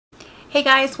Hey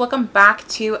guys, welcome back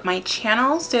to my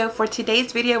channel. So for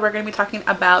today's video, we're going to be talking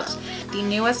about the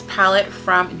newest palette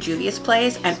from Juvia's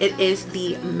Place, and it is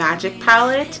the Magic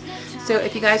palette. So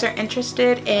if you guys are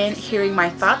interested in hearing my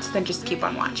thoughts, then just keep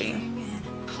on watching.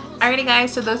 Alrighty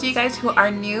guys, so those of you guys who are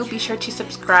new, be sure to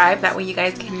subscribe. That way you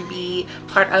guys can be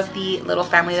part of the little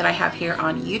family that I have here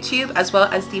on YouTube, as well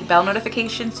as the bell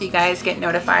notification so you guys get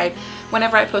notified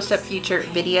whenever I post up future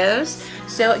videos.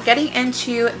 So getting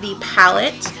into the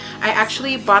palette, I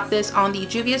actually bought this on the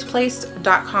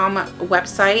juviasplace.com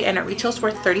website and it retails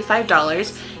for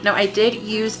 $35. Now I did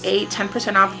use a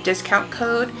 10% off discount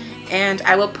code, and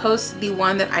I will post the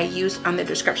one that I used on the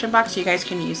description box so you guys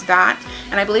can use that.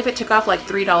 And I believe it took off like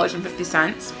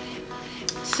 $3.50.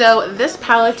 So this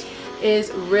palette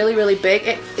is really big.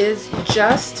 It is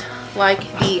just like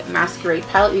the Masquerade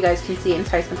palette. You guys can see in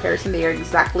size comparison, they are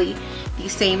exactly the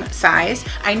same size.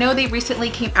 I know they recently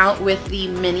came out with the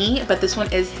mini, but this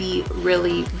one is the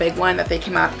really big one that they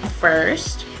came out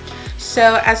first.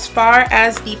 So as far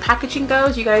as the packaging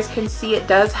goes, you guys can see it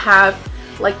does have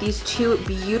like these two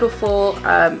beautiful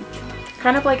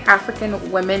kind of like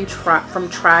African women from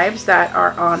tribes that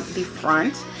are on the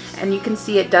front, and you can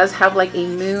see it does have like a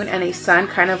moon and a sun,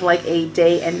 kind of like a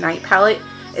day and night palette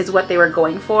is what they were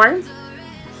going for.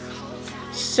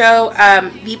 So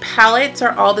the palettes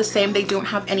are all the same. They don't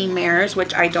have any mirrors,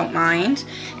 which I don't mind.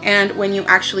 And when you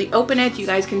actually open it, you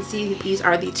guys can see these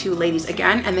are the two ladies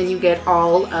again, and then you get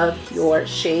all of your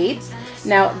shades.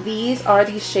 Now these are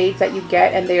the shades that you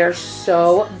get, and they are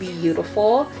so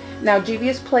beautiful. Now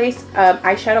Juvia's Place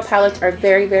eyeshadow palettes are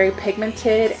very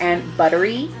pigmented and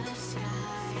buttery.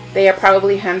 They are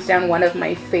probably hands down one of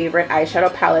my favorite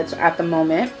eyeshadow palettes at the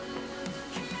moment.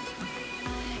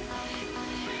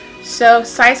 So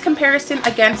size comparison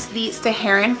against the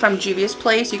Saharan from Juvia's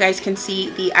Place, you guys can see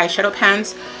the eyeshadow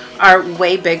pans are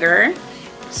way bigger.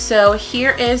 So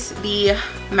here is the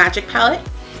Magic palette,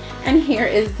 and here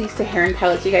is the Saharan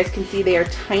palette. So you guys can see they are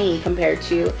tiny compared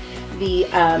to the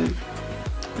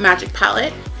Magic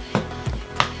palette.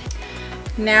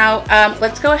 Now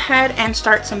let's go ahead and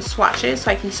start some swatches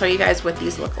so I can show you guys what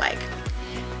these look like.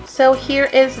 So here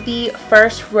is the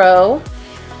first row.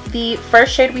 The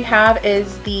first shade we have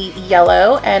is the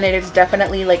yellow, and it is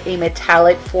definitely like a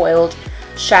metallic foiled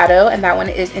shadow, and that one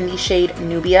is in the shade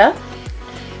Nubia.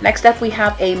 Next up we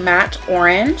have a matte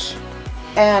orange,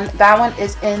 and that one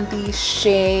is in the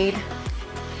shade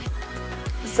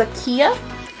Zakia.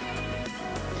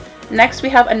 Next we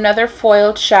have another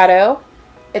foiled shadow.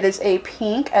 It is a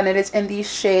pink, and it is in the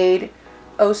shade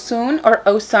Osun or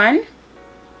Osun.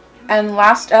 And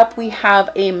last up we have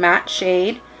a matte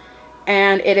shade,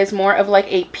 and it is more of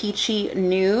like a peachy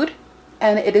nude,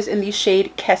 and it is in the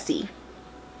shade Kessie.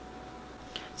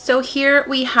 So here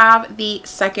we have the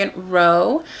second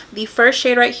row. The first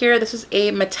shade right here, this is a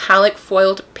metallic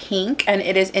foiled pink, and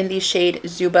it is in the shade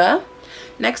Zuba.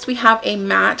 Next we have a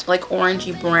matte like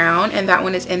orangey brown, and that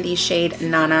one is in the shade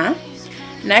Nana.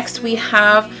 Next we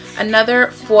have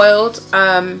another foiled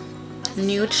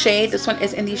nude shade. This one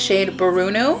is in the shade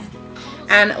Baruno.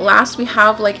 And last we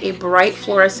have like a bright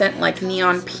fluorescent like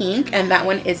neon pink, and that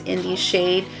one is in the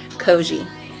shade Koji.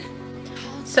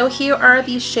 So here are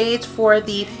the shades for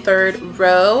the third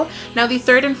row. Now the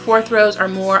third and fourth rows are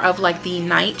more of like the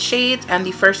night shades, and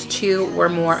the first two were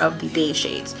more of the day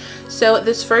shades. So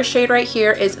this first shade right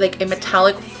here is like a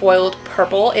metallic foiled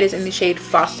purple. It is in the shade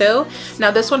Faso.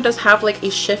 Now this one does have like a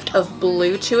shift of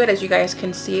blue to it, as you guys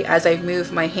can see as I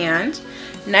move my hand.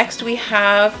 Next we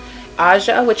have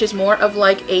Aja, which is more of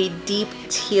like a deep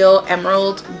teal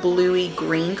emerald bluey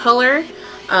green color.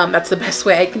 That's the best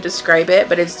way I can describe it,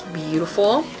 but it's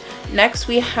beautiful. Next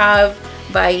we have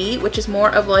Bai, which is more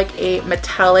of like a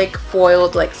metallic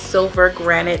foiled like silver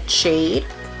granite shade.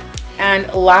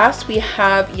 And last we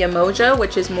have Yamoja,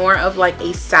 which is more of like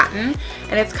a satin,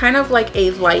 and it's kind of like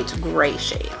a light gray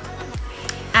shade.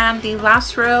 And the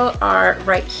last row are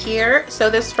right here. So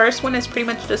this first one is pretty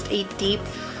much just a deep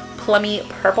plummy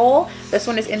purple. This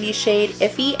one is in the shade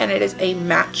Iffy, and it is a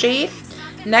matte shade.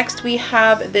 Next we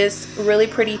have this really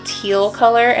pretty teal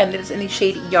color, and it is in the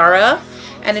shade Yara,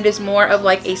 and it is more of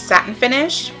like a satin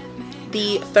finish.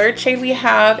 The third shade we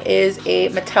have is a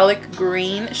metallic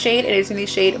green shade. It is in the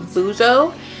shade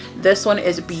Buzo. This one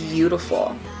is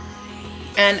beautiful.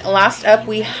 And last up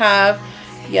we have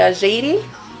Yajadi,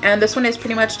 and this one is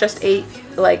pretty much just a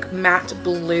like matte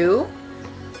blue.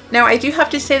 Now I do have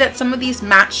to say that some of these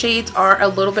matte shades are a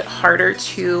little bit harder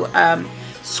to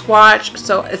swatch,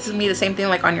 so it's gonna be the same thing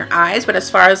like on your eyes, but as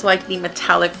far as like the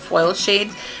metallic foil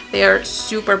shades, they are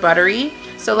super buttery.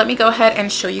 So let me go ahead and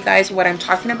show you guys what I'm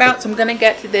talking about. So I'm gonna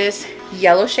get to this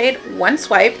yellow shade, one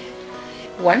swipe,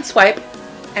 one swipe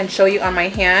and show you on my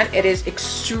hand. It is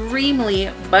extremely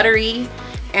buttery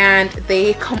and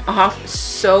they come off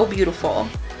so beautiful.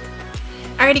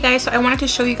 Alrighty guys, so I wanted to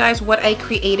show you guys what I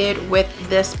created with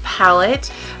this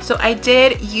palette. So I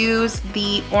did use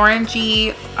the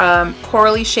orangey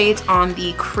corally shades on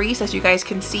the crease, as you guys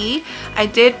can see. I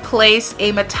did place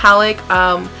a metallic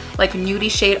like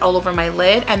nudie shade all over my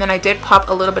lid, and then I did pop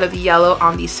a little bit of yellow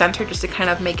on the center just to kind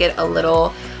of make it a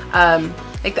little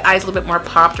like the eyes a little bit more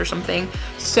popped or something.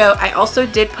 So I also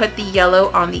did put the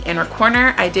yellow on the inner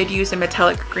corner. I did use a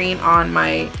metallic green on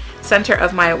my center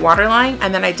of my waterline,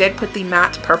 and then I did put the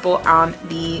matte purple on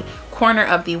the corner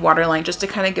of the waterline just to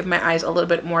kind of give my eyes a little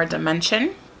bit more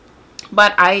dimension.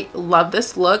 But I love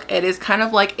this look. It is kind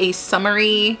of like a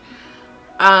summery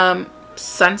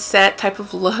sunset type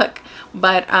of look.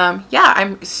 But yeah,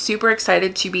 I'm super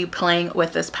excited to be playing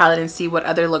with this palette and see what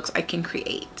other looks I can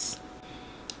create.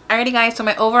 Alrighty guys, so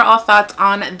my overall thoughts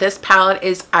on this palette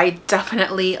is I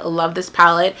definitely love this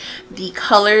palette. The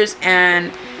colors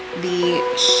and the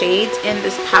shades in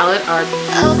this palette are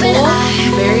beautiful,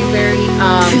 very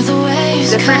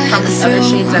different from the other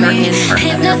shades that are in her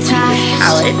other previous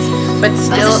palettes, but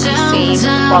still the same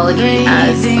quality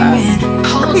as her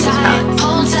previous palette.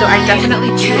 So I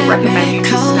definitely do recommend you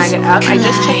to snag it up. I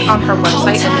just checked on her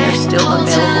website and they're still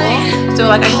available. So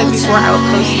like I said before, I will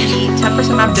post the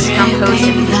 10% off discount code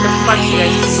in the description box so you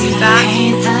guys can use that.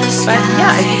 But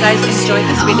yeah, if you guys enjoyed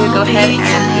this video, go ahead and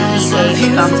give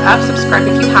me a thumbs up, subscribe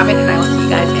if you haven't, and I will see you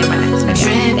guys in my next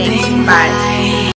video. Thanks, bye.